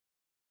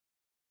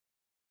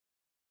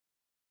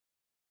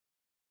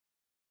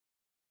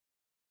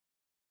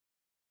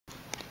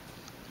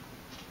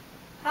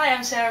Hi,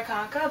 I'm Sarah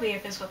Conca. I'll be your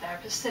physical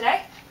therapist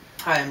today.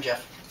 Hi, I'm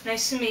Jeff.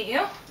 Nice to meet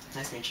you.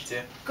 Nice to meet you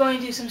too. Going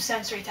to do some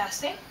sensory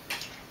testing.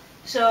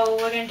 So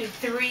we're going to do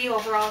 3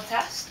 overall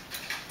tests.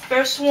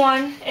 First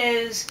one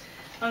is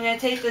I'm going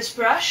to take this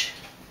brush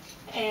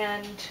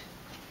and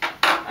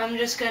I'm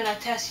just going to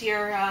test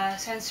your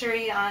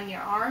sensory on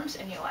your arms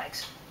and your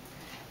legs.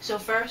 So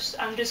first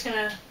I'm just going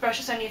to brush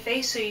this on your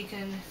face so you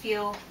can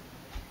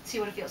see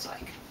what it feels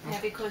like. And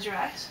have you close your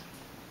eyes.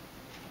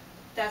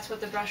 That's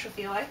what the brush will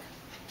feel like.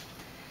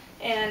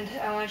 And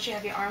I want you to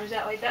have your arms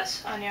out like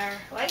this on your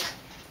legs.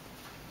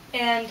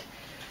 And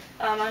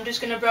I'm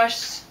just going to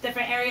brush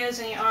different areas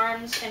in your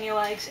arms and your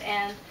legs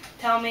and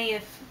tell me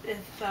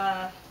if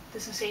the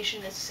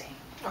sensation is the same.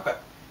 Okay.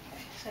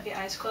 So have your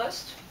eyes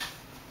closed.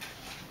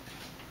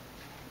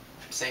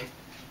 Same.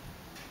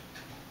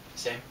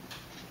 Same.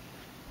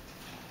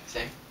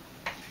 Same.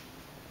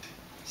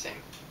 Same.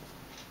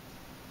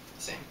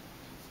 Same.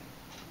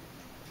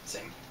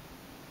 Same.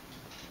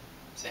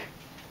 Same.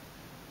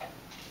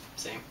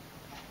 Same.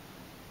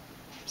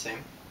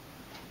 Same.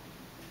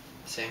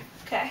 Same.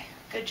 Okay,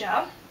 good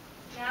job.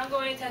 Now I'm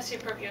going to test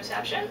your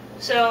proprioception.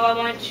 So I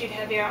want you to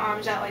have your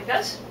arms out like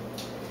this.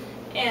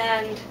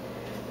 And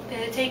I'm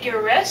going to take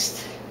your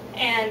wrist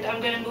and I'm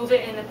going to move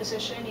it in a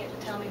position. You have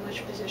to tell me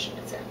which position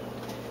it's in.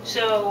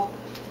 So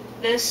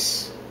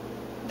this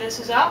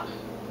is up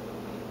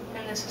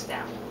and this is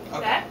down.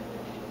 Okay?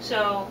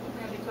 So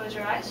have you close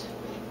your eyes.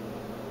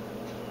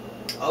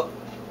 Up.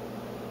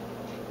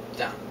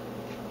 Down.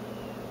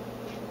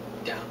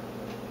 Down.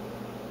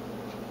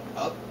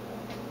 Up.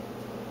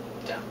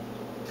 Down.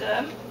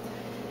 Good.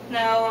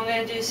 Now I'm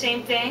going to do the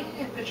same thing.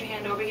 Put your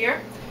hand over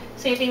here.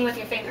 Same thing with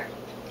your finger.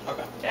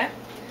 Okay. Okay?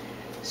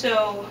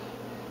 So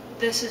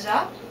this is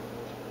up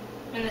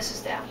and this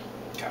is down.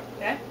 Okay.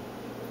 Okay?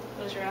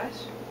 Close your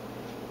eyes.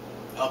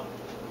 Up.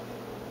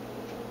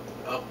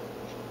 Up.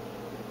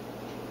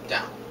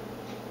 Down.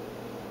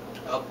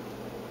 Up.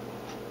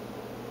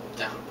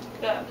 Down.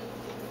 Good.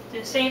 Do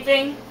the same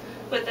thing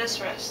with this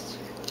wrist.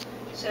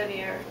 So I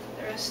have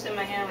the wrist in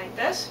my hand like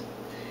this,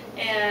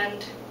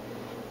 and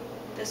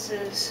this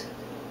is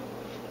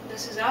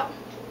up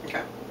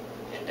Okay.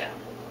 and down.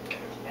 Okay.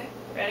 Okay?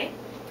 Ready?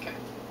 Okay.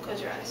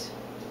 Close your eyes.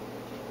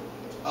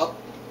 Up.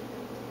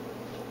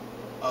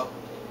 Up.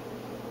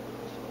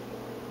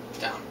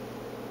 Down.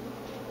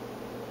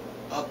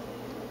 Up.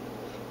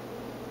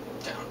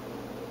 Down.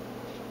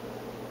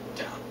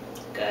 Down.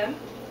 Good.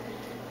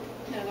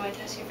 Now I'm going to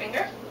test your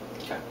finger.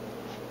 Okay.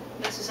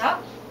 This is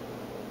up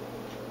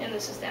and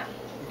this is down.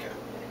 Okay.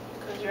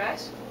 Close your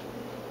eyes.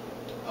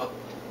 Up.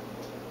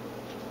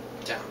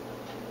 Down.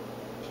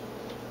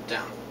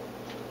 Down.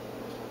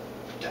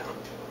 Down.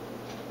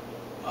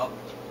 Up.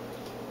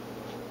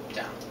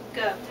 Down.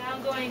 Good. Now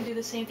I'm going to do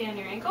the same thing on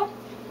your ankle,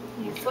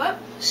 and your foot.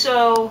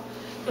 So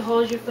you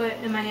hold your foot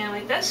in my hand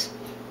like this,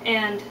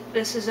 and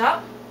this is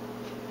up,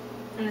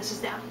 and this is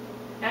down.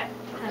 Okay?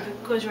 Now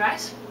close your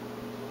eyes.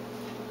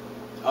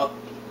 Up.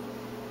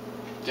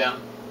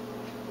 Down.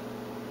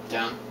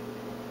 Down.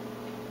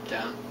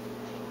 Down.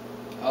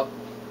 Up.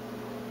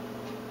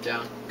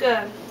 Down.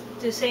 Good.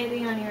 Do the same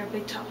thing on your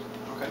big toe.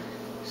 Okay.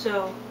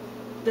 So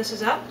this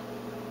is up,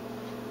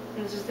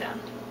 and this is down.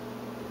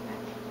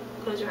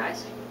 Okay. Close your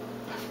eyes.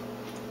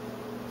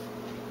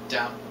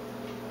 Down.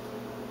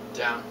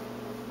 Down.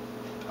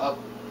 Up.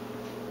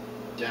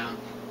 Down.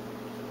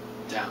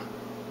 Down.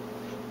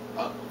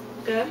 Up.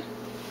 Good.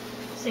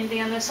 Same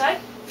thing on this side.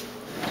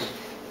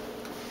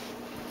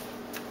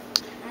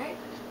 Alright.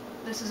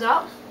 This is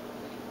up,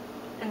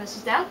 and this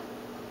is down.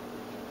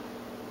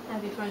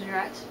 Have you close your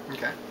eyes.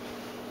 Okay.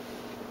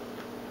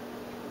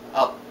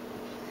 Up.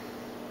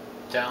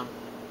 Down.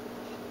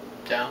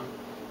 Down.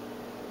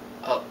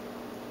 Up.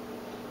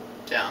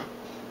 Down.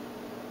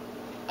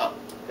 Up.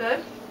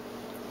 Good.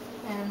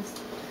 And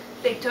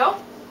big toe.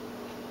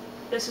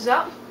 This is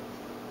up,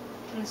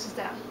 and this is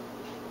down.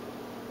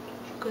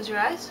 Close your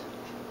eyes.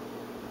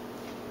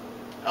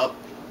 Up.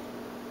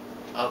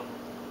 Up.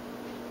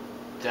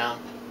 Down.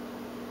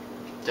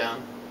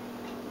 Down.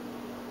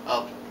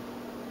 Up.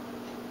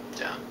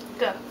 Down.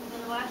 Good.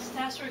 And the last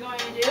test we're going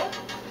to do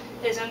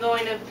is I'm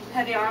going to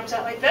have your arms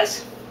out like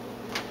this,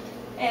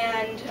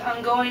 and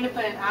I'm going to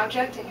put an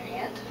object in your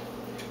hand,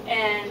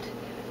 and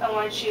I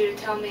want you to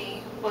tell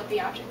me what the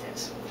object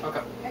is.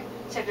 Okay. Okay?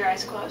 So have your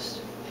eyes closed.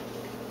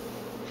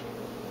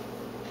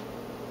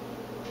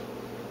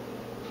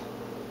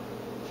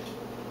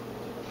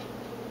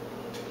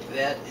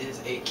 That is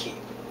a key.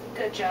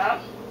 Good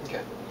job.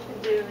 Okay.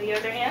 And do the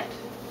other hand.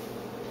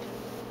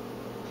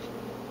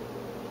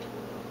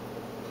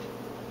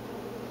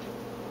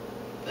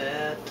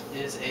 That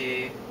is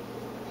a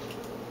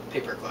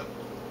paperclip.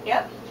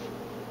 Yep.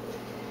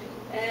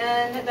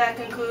 And that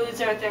concludes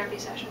our therapy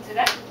session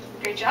today.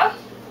 Great job.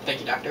 Thank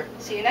you, doctor.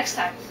 See you next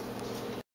time.